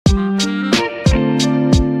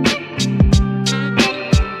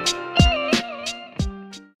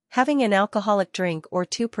Having an alcoholic drink or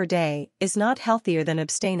two per day is not healthier than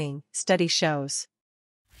abstaining, study shows.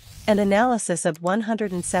 An analysis of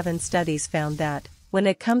 107 studies found that, when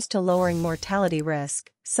it comes to lowering mortality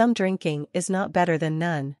risk, some drinking is not better than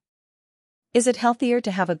none. Is it healthier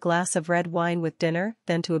to have a glass of red wine with dinner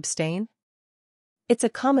than to abstain? It's a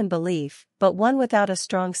common belief, but one without a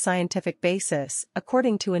strong scientific basis,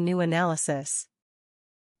 according to a new analysis.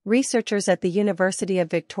 Researchers at the University of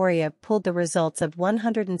Victoria pulled the results of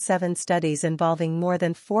 107 studies involving more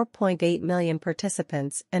than 4.8 million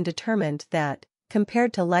participants and determined that,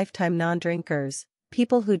 compared to lifetime non-drinkers,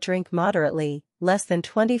 people who drink moderately, less than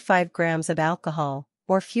 25 grams of alcohol,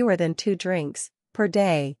 or fewer than 2 drinks per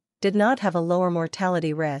day, did not have a lower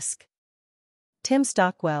mortality risk. Tim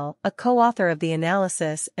Stockwell, a co-author of the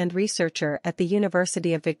analysis and researcher at the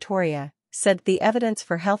University of Victoria, said the evidence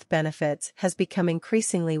for health benefits has become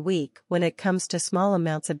increasingly weak when it comes to small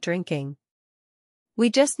amounts of drinking. We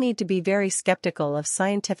just need to be very skeptical of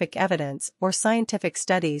scientific evidence or scientific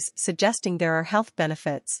studies suggesting there are health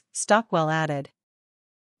benefits, Stockwell added.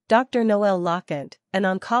 Dr. Noelle Lockant, an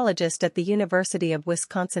oncologist at the University of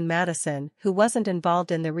Wisconsin-Madison who wasn't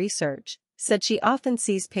involved in the research, said she often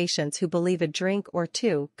sees patients who believe a drink or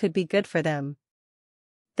two could be good for them.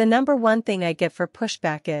 The number one thing I get for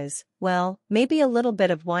pushback is, well, maybe a little bit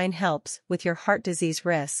of wine helps with your heart disease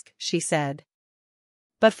risk, she said.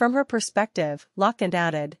 But from her perspective, Lockant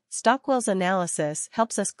added, Stockwell's analysis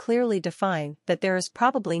helps us clearly define that there is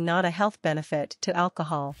probably not a health benefit to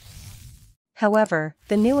alcohol. However,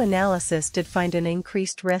 the new analysis did find an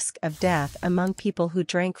increased risk of death among people who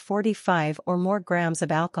drank 45 or more grams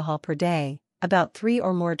of alcohol per day, about 3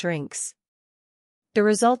 or more drinks. The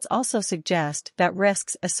results also suggest that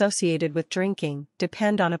risks associated with drinking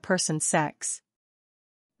depend on a person's sex.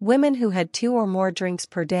 Women who had 2 or more drinks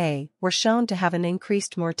per day were shown to have an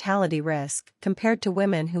increased mortality risk compared to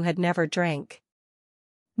women who had never drank.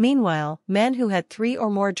 Meanwhile, men who had 3 or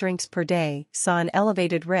more drinks per day saw an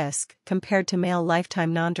elevated risk compared to male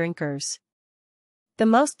lifetime non-drinkers. The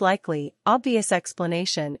most likely, obvious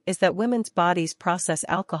explanation is that women's bodies process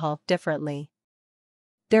alcohol differently.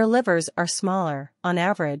 Their livers are smaller, on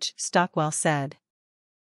average, Stockwell said.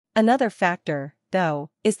 Another factor, though,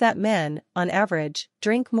 is that men, on average,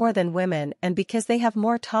 drink more than women, and because they have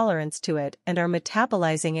more tolerance to it and are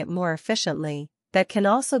metabolizing it more efficiently, that can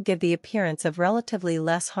also give the appearance of relatively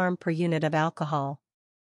less harm per unit of alcohol.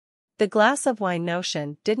 The glass of wine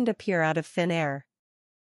notion didn't appear out of thin air.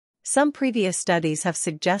 Some previous studies have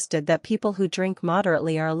suggested that people who drink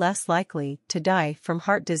moderately are less likely to die from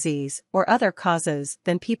heart disease or other causes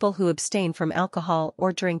than people who abstain from alcohol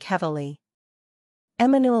or drink heavily.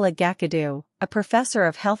 Emanuela Gakadou, a professor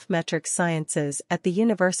of health metrics sciences at the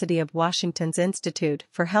University of Washington's Institute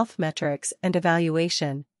for Health Metrics and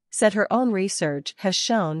Evaluation, said her own research has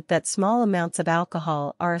shown that small amounts of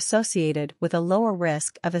alcohol are associated with a lower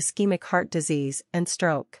risk of ischemic heart disease and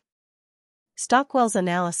stroke. Stockwell's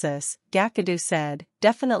analysis, Gakadou said,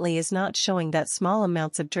 definitely is not showing that small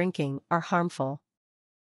amounts of drinking are harmful.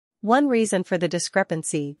 One reason for the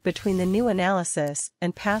discrepancy between the new analysis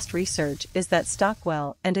and past research is that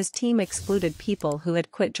Stockwell and his team excluded people who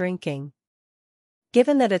had quit drinking.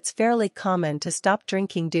 Given that it's fairly common to stop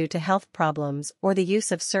drinking due to health problems or the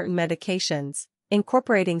use of certain medications,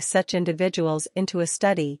 incorporating such individuals into a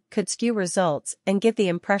study could skew results and give the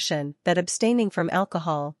impression that abstaining from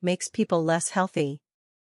alcohol makes people less healthy.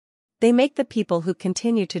 They make the people who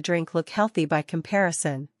continue to drink look healthy by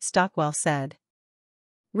comparison, Stockwell said.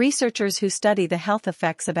 Researchers who study the health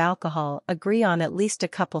effects of alcohol agree on at least a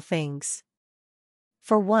couple things.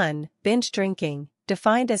 For one, binge drinking,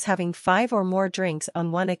 defined as having 5 or more drinks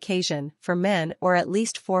on one occasion for men or at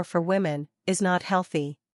least 4 for women, is not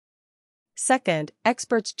healthy. Second,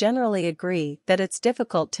 experts generally agree that it's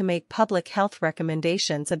difficult to make public health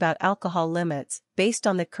recommendations about alcohol limits based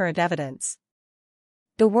on the current evidence.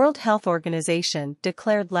 The World Health Organization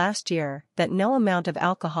declared last year that no amount of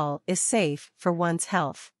alcohol is safe for one's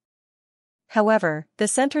health. However, the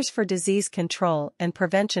Centers for Disease Control and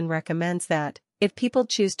Prevention recommends that, if people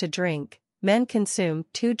choose to drink, men consume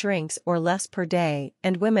 2 drinks or less per day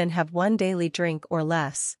and women have 1 daily drink or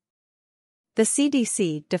less. The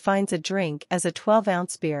CDC defines a drink as a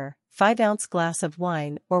 12-ounce beer, 5-ounce glass of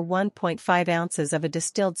wine or 1.5 ounces of a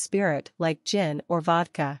distilled spirit like gin or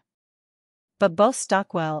vodka. But both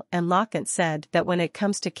Stockwell and Lockant said that when it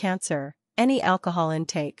comes to cancer, any alcohol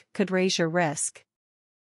intake could raise your risk.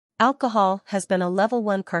 Alcohol has been a level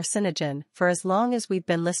 1 carcinogen for as long as we've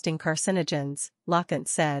been listing carcinogens, Lockant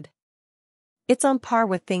said. It's on par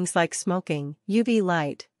with things like smoking, UV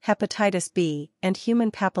light, hepatitis B, and human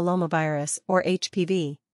papillomavirus or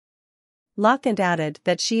HPV. Lockant added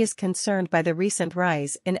that she is concerned by the recent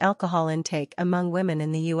rise in alcohol intake among women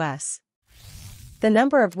in the U.S. The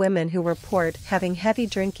number of women who report having heavy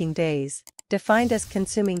drinking days, defined as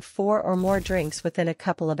consuming 4 or more drinks within a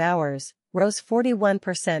couple of hours, rose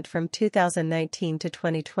 41% from 2019 to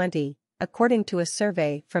 2020, according to a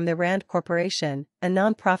survey from the Rand Corporation, a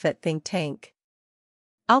nonprofit think tank.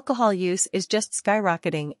 Alcohol use is just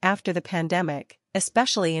skyrocketing after the pandemic,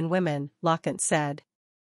 especially in women, Lockant said.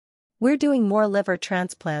 We're doing more liver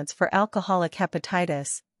transplants for alcoholic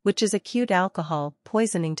hepatitis, which is acute alcohol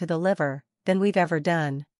poisoning to the liver, than we've ever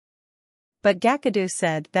done. But Gacadou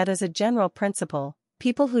said that as a general principle,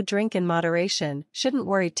 people who drink in moderation shouldn't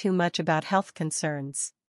worry too much about health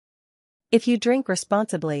concerns. If you drink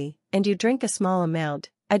responsibly, and you drink a small amount,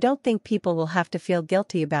 I don't think people will have to feel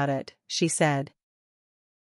guilty about it, she said.